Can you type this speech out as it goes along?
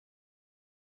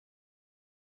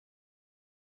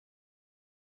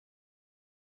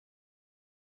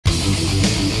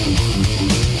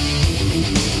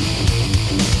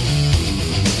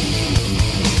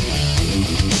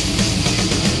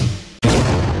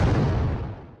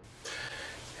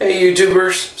Hey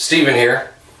YouTubers, Steven here.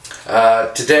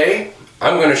 Today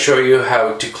I'm going to show you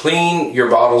how to clean your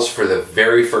bottles for the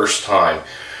very first time.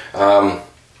 I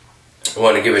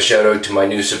want to give a shout out to my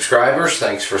new subscribers.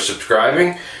 Thanks for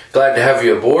subscribing. Glad to have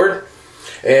you aboard.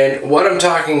 And what I'm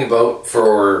talking about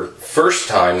for first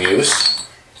time use,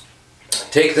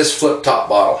 take this flip top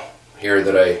bottle here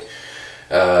that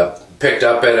I picked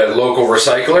up at a local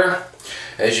recycler.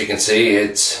 As you can see,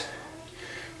 it's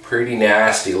pretty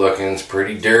nasty looking, it's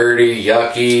pretty dirty,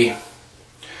 yucky.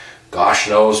 Gosh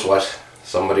knows what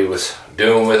somebody was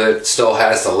doing with it. Still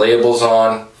has the labels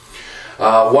on.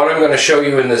 What I'm going to show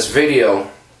you in this video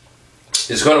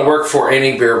is going to work for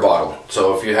any beer bottle.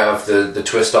 So if you have the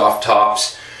twist off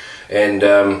tops and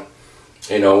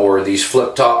you know, or these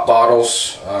flip top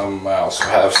bottles, I also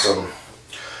have some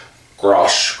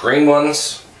Grosh green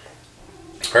ones.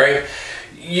 Right?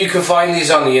 You can find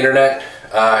these on the internet.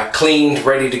 Cleaned,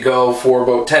 ready to go for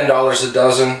about $10 a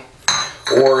dozen,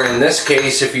 or in this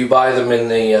case, if you buy them in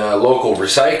the local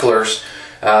recyclers,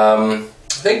 I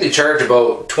think they charge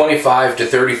about 25 to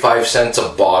 35 cents a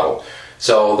bottle.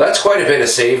 So that's quite a bit of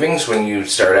savings when you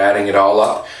start adding it all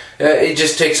up. It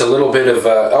just takes a little bit of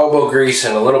elbow grease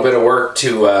and a little bit of work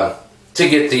to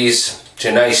get these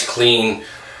to nice, clean,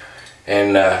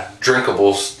 and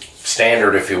drinkable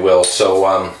standard, if you will. So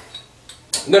I'm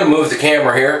going to move the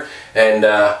camera here, and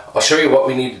I'll show you what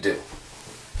we need to do.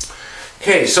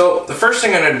 Okay, so the first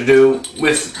thing I'm going to do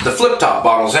with the flip top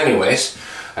bottles anyways,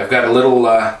 I've got a little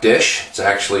dish. It's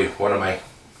actually one of my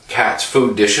cat's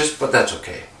food dishes, but that's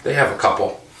okay. They have a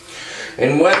couple.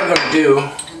 And what I'm going to do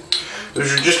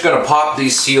is we're just going to pop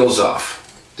these seals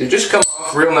off. They just come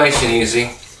off real nice and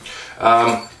easy,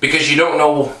 because you don't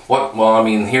know what, well, I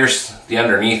mean, here's the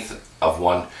underneath of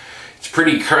one. It's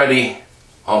pretty cruddy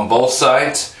on both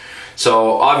sides.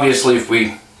 So obviously if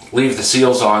we leave the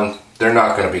seals on, they're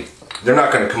not going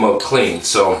to come out clean.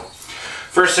 So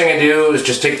first thing I do is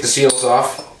just take the seals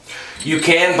off. You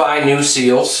can buy new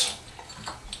seals.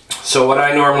 So what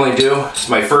I normally do is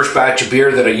my first batch of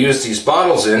beer that I use these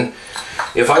bottles in,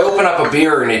 if I open up a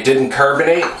beer and it didn't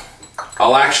carbonate,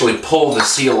 I'll actually pull the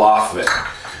seal off of it.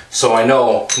 So I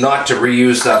know not to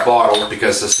reuse that bottle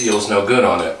because the seal's no good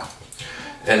on it.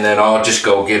 And then I'll just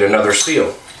go get another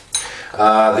seal.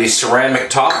 These ceramic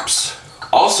tops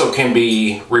also can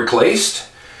be replaced.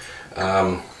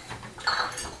 Our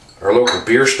local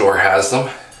beer store has them.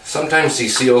 Sometimes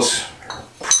these seals are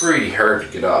pretty hard to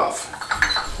get off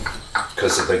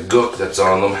because of the gook that's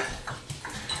on them.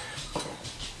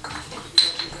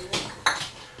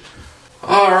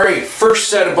 Alright, first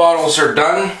set of bottles are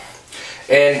done.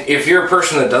 And if you're a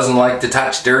person that doesn't like to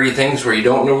touch dirty things where you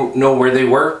don't know where they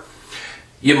were,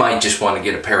 you might just want to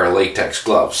get a pair of latex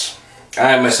gloves.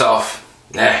 I myself,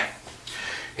 nah,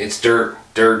 it's dirt.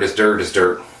 Dirt is dirt is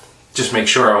dirt. Just make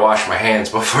sure I wash my hands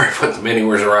before I put them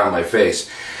anywhere around my face.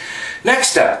 Next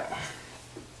step,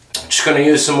 I'm just going to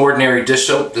use some ordinary dish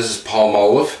soap. This is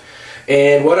Palmolive.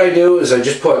 And what I do is I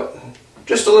just put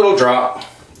just a little drop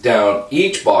down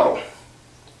each bottle.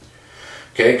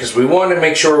 Okay, because we want to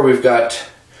make sure we've got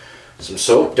some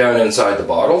soap down inside the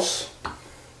bottles.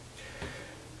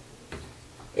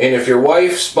 And if your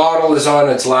wife's bottle is on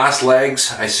its last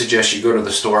legs, I suggest you go to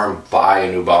the store and buy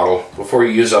a new bottle before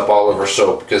you use up all of her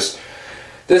soap, because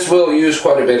this will use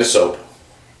quite a bit of soap.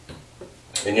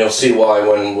 And you'll see why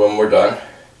when we're done.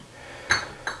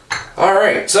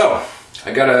 Alright, so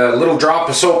I got a little drop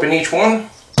of soap in each one.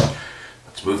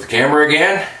 Let's move the camera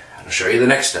again and I'll show you the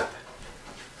next step.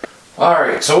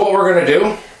 Alright, so what we're going to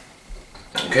do,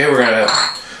 okay, we're going to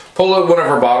pull out one of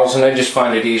our bottles, and I just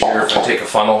find it easier if I take a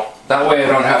funnel. That way I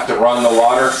don't have to run the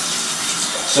water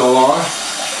so long.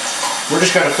 We're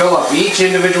just going to fill up each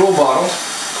individual bottle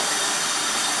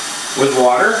with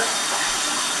water.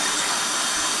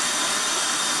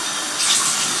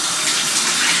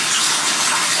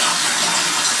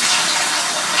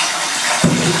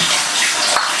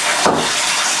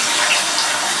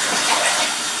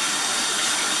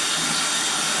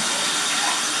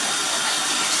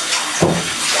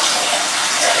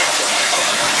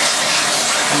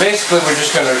 Basically, we're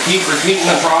just going to keep repeating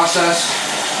the process.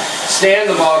 Stand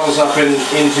the bottles up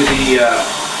into the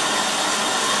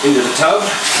tub.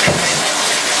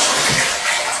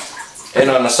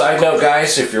 And on a side note,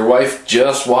 guys, if your wife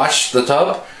just washed the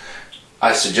tub,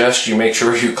 I suggest you make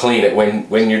sure you clean it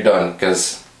when you're done,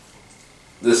 because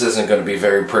this isn't going to be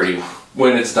very pretty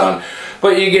when it's done.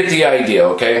 But you get the idea,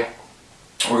 okay?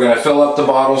 We're going to fill up the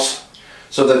bottles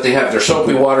so that they have their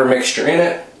soapy water mixture in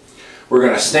it. We're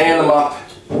going to stand them up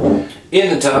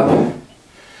in the tub,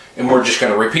 and we're just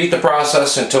going to repeat the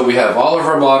process until we have all of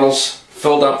our bottles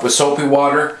filled up with soapy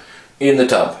water in the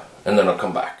tub. and then I'll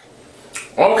come back.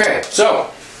 Okay, so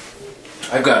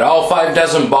I've got all 5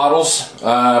 dozen bottles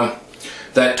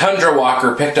that Tundra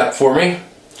Walker picked up for me.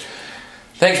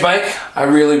 Thanks, Mike. I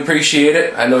really appreciate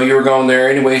it. I know you were going there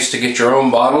anyways to get your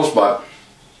own bottles, but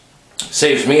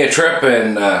saves me a trip,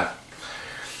 and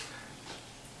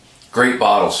great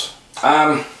bottles.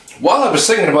 While I was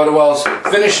thinking about it, while I was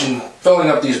finishing filling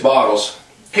up these bottles,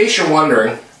 in case you're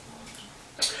wondering,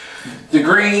 the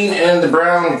green and the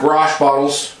brown Grosh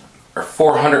bottles are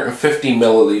 450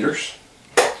 milliliters.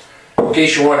 In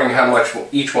case you're wondering how much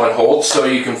each one holds, so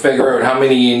you can figure out how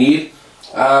many you need.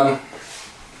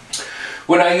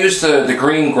 When I use the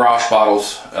green Grosh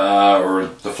bottles, or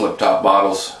the flip-top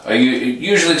bottles, it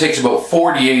usually takes about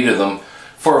 48 of them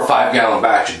for a 5-gallon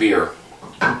batch of beer.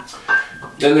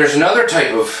 Then there's another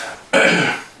type of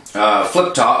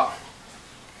flip-top.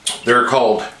 They're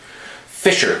called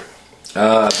Fisher.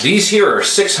 These here are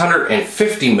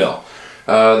 650 mil.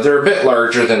 They're a bit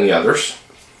larger than the others,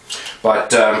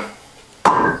 but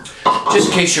just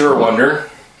in case you were wondering,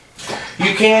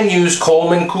 you can use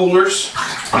Coleman coolers.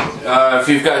 If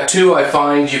you've got 2, I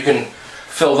find you can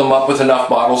fill them up with enough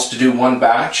bottles to do 1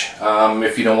 batch.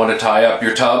 If you don't want to tie up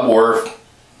your tub, or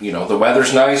you know the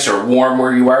weather's nice or warm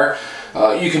where you are,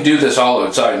 you can do this all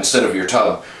outside instead of your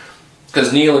tub,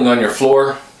 because kneeling on your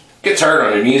floor gets hard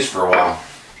on your knees for a while.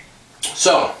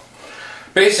 So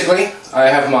basically, I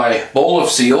have my bowl of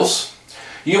seals.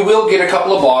 You will get a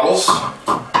couple of bottles,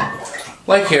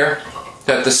 like here,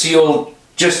 that the seal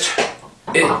just,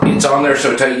 it's on there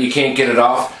so tight you can't get it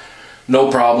off. No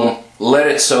problem. Let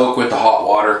it soak with the hot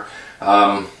water.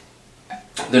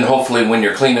 Then hopefully when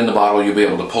you're cleaning the bottle, you'll be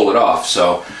able to pull it off.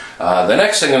 So the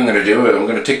next thing I'm going to do is I'm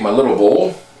going to take my little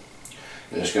bowl.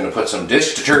 I'm just going to put some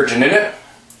dish detergent in it.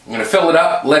 I'm going to fill it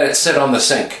up, let it sit on the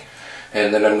sink.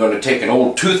 And then I'm going to take an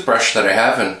old toothbrush that I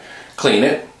have and clean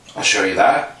it. I'll show you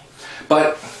that.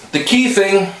 But the key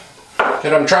thing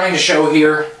that I'm trying to show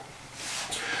here,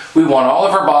 we want all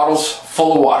of our bottles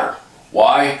full of water.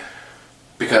 Why?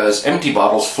 Because empty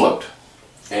bottles float.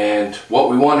 And what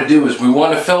we want to do is we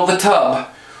want to fill the tub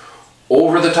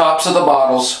over the tops of the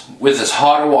bottles with as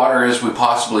hot a water as we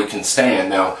possibly can stand.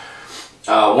 Now,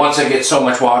 once I get so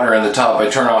much water in the tub, I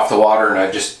turn off the water and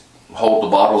I just hold the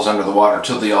bottles under the water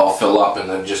till they all fill up, and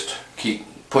then just keep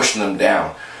pushing them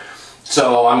down.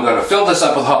 So I'm going to fill this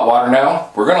up with hot water now.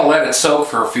 We're going to let it soak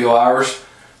for a few hours.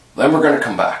 Then we're going to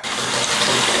come back.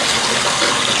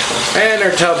 And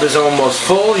our tub is almost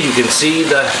full. You can see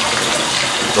the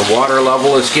water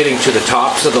level is getting to the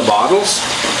tops of the bottles.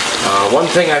 One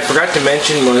thing I forgot to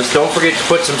mention was don't forget to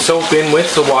put some soap in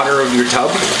with the water of your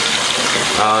tub.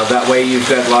 That way you've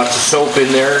got lots of soap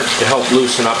in there to help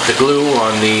loosen up the glue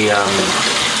on the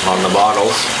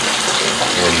bottles.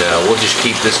 And we'll just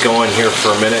keep this going here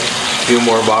for a minute. A few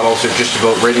more bottles are just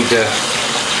about ready to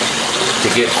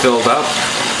get filled up.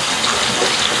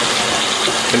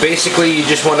 And basically you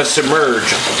just want to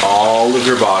submerge all of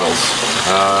your bottles.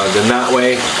 Then that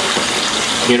way,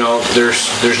 you know,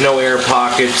 there's no air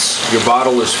pockets. Your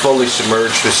bottle is fully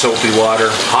submerged with soapy water,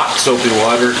 hot soapy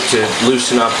water, to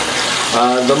loosen up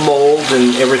the mold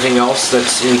and everything else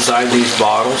that's inside these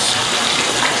bottles.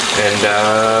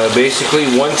 And basically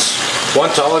once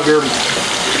all of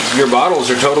your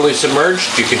bottles are totally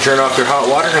submerged, you can turn off your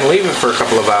hot water and leave it for a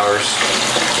couple of hours.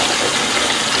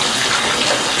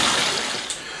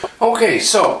 Okay,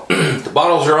 so the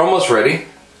bottles are almost ready.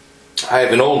 I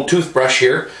have an old toothbrush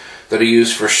here that I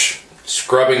use for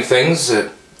scrubbing things,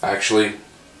 actually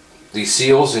these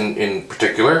seals in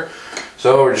particular.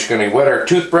 So we're just going to wet our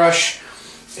toothbrush,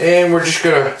 and we're just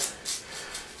going to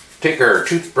take our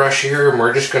toothbrush here and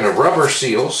we're just going to rub our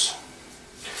seals,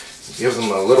 give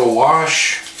them a little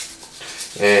wash,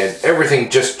 and everything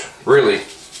just really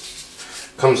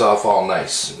comes off all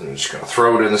nice. I'm just going to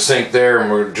throw it in the sink there and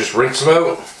we're just rinse them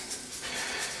out.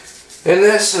 And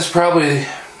this is probably,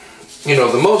 you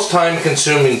know, the most time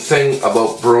consuming thing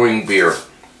about brewing beer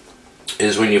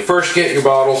is when you first get your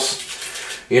bottles,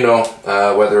 you know,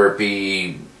 whether it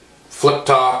be flip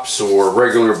tops or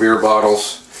regular beer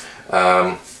bottles,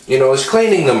 you know, is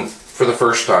cleaning them for the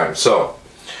first time. So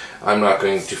I'm not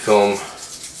going to film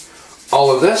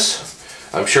all of this.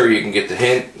 I'm sure you can get the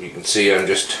hint. You can see I'm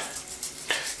just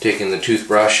taking the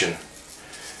toothbrush and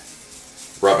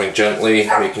rubbing gently,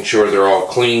 making sure they're all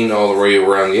clean all the way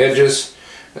around the edges,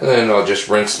 and then I'll just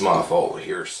rinse them off all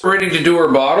here. Ready to do our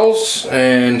bottles,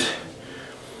 and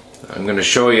I'm going to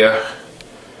show you.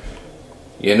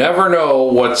 You never know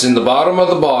what's in the bottom of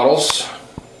the bottles.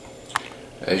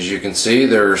 As you can see,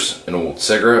 there's an old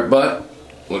cigarette butt.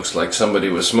 Looks like somebody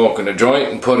was smoking a joint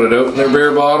and put it out in their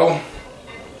beer bottle.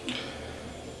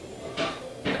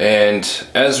 and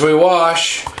as we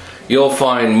wash, you'll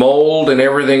find mold and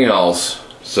everything else.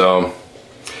 So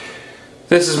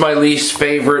this is my least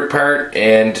favorite part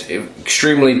and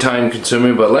extremely time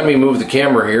consuming, but let me move the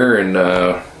camera here and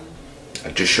I'll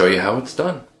just show you how it's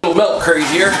done. A little milk crate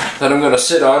here that I'm going to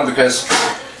sit on because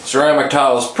ceramic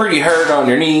tile is pretty hard on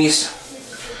your knees.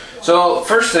 So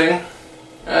first thing,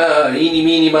 eeny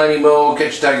meeny miny mo,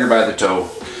 catch a tiger by the toe.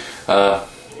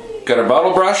 Got a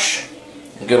bottle brush,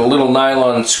 got a little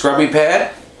nylon scrubby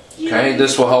pad. Okay,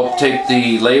 this will help take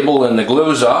the label and the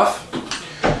glues off.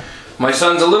 My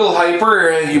son's a little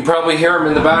hyper. You probably hear him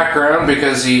in the background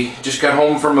because he just got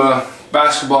home from a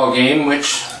basketball game,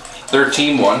 which their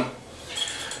team won.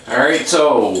 Alright,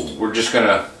 so we're just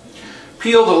gonna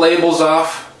peel the labels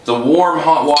off. The warm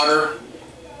hot water,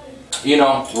 you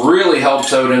know, really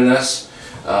helps out in this.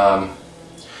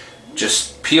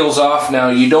 Just peels off. Now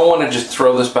you don't want to just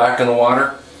throw this back in the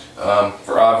water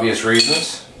for obvious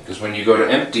reasons, because when you go to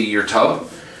empty your tub,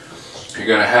 you're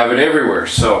going to have it everywhere.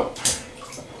 So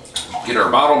get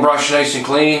our bottle brush nice and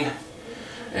clean,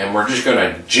 and we're just going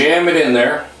to jam it in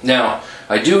there. Now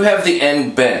I do have the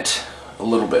end bent a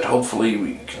little bit. Hopefully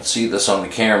we can see this on the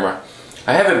camera.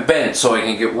 I have it bent so I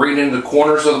can get right into the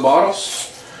corners of the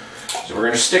bottles. So we're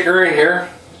going to stick her in here,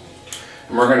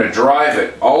 and we're going to drive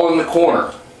it all in the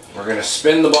corner. We're going to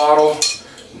spin the bottle,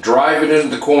 drive it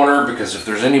into the corner, because if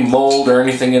there's any mold or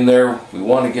anything in there, we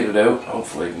want to get it out.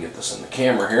 Hopefully I can get this on the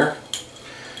camera here.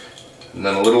 And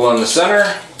then a little on the center.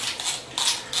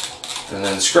 And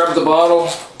then scrub the bottle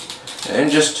and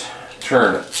just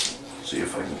turn it. See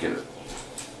if I can get it.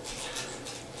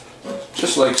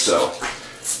 Just like so.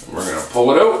 We're going to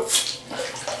pull it out.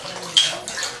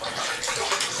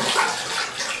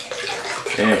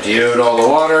 Empty out all the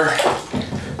water.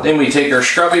 Then we take our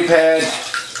scrubby pad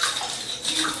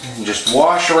and just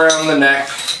wash around the neck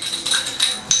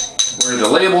where the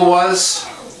label was.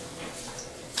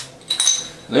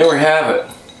 And there we have it.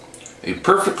 A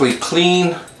perfectly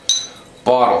clean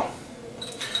bottle.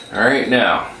 Alright,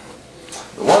 now,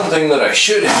 the one thing that I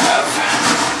should have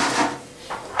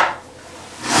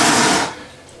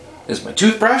is my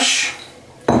toothbrush.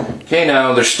 Okay,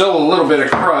 now there's still a little bit of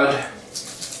crud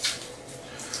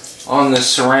on this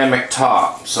ceramic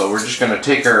top, so we're just going to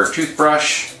take our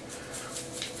toothbrush,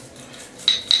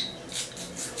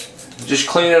 just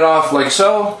clean it off like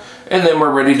so, and then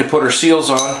we're ready to put our seals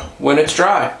on when it's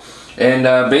dry. And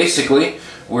basically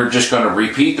we're just going to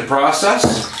repeat the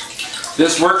process.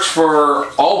 This works for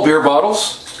all beer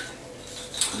bottles.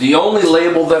 The only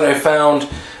label that I found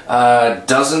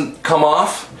doesn't come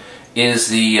off is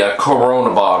the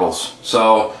Corona bottles,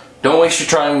 so don't waste your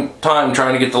time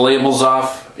trying to get the labels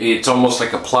off. It's almost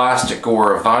like a plastic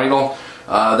or a vinyl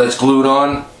that's glued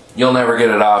on. You'll never get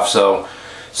it off, so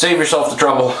save yourself the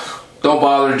trouble. Don't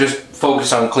bother, just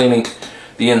focus on cleaning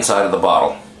the inside of the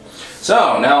bottle.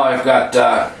 So now I've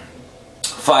got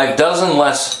 5 dozen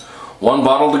less 1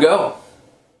 bottle to go.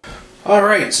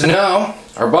 Alright, so now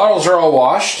our bottles are all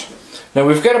washed. Now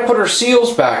we've got to put our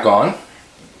seals back on.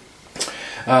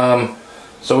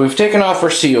 So we've taken off our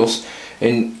seals,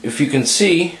 and if you can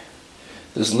see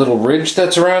this little ridge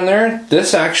that's around there,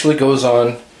 this actually goes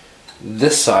on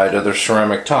this side of the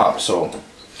ceramic top. So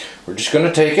we're just going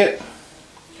to take it,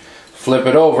 flip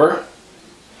it over,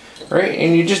 right,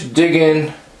 and you just dig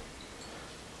in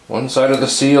one side of the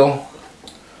seal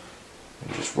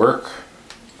and just work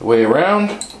the way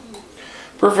around.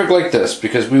 Perfect like this,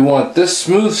 because we want this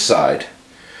smooth side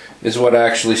is what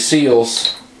actually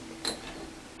seals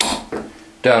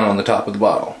down on the top of the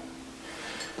bottle.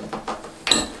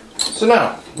 So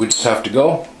now we just have to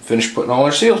go finish putting all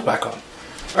our seals back on.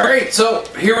 Alright, so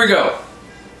here we go.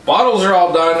 Bottles are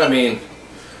all done. I mean,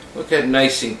 look at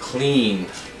nice and clean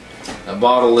the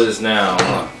bottle is now.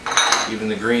 Even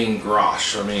the green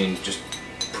grosh, I mean, just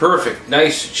perfect,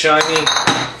 nice, shiny.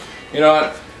 You know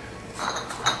what?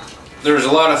 There's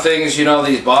a lot of things, you know,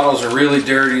 these bottles are really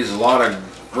dirty. There's a lot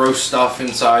of gross stuff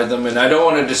inside them, and I don't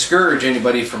want to discourage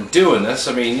anybody from doing this.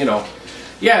 I mean, you know,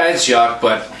 yeah, it's yuck,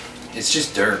 but it's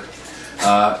just dirt.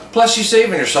 Plus you're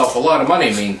saving yourself a lot of money.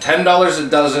 I mean, $10 a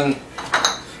dozen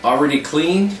already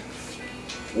cleaned,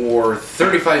 or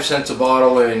 35 cents a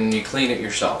bottle and you clean it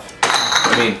yourself.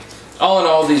 I mean, all in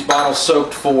all, these bottles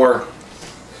soaked for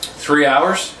 3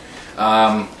 hours.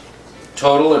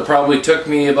 Total, it probably took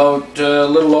me about a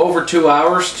little over 2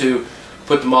 hours to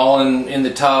put them all in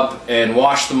the tub and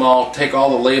wash them all, take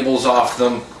all the labels off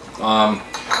them.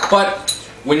 But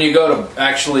when you go to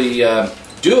actually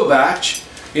do a batch,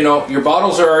 you know, your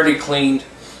bottles are already cleaned.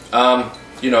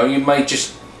 You know, you might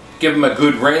just give them a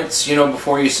good rinse, you know,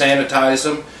 before you sanitize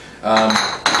them.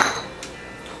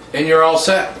 and you're all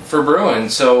set for brewing.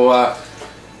 So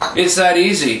it's that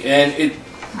easy, and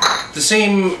the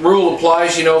same rule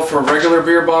applies, you know, for regular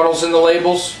beer bottles in the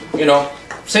labels. You know,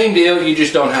 same deal, you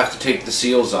just don't have to take the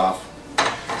seals off.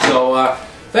 So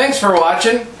thanks for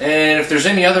watching, and if there's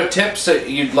any other tips that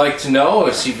you'd like to know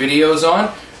or see videos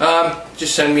on,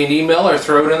 just send me an email or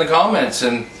throw it in the comments,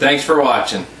 and thanks for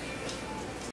watching.